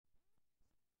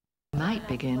might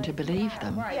begin to believe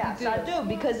them. Yes, I do,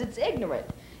 because it's ignorant.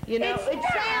 You know, it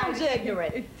sounds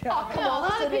ignorant. Oh, come on,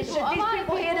 listen to this shit. These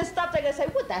people hear this stuff, they're going to say,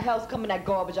 what the hell's coming that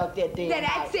garbage out there damn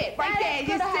That's it, right there. You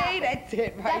see, that's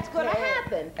it, right That's going to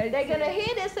happen. They're going to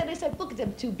hear this and they say, look at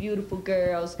them two beautiful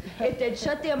girls. If they'd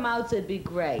shut their mouths, it'd be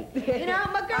great. You know,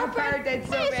 my girlfriend... I've heard that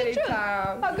so many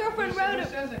times. My girlfriend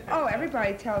Rhoda... Oh,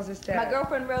 everybody tells us that. My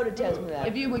girlfriend Rhoda tells me that.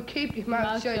 If you would keep your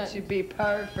mouth shut, you'd be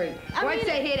perfect. I Once mean,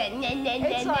 they hear that,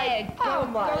 it's like, oh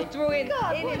my go through it,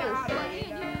 God, in what and is out.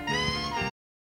 that?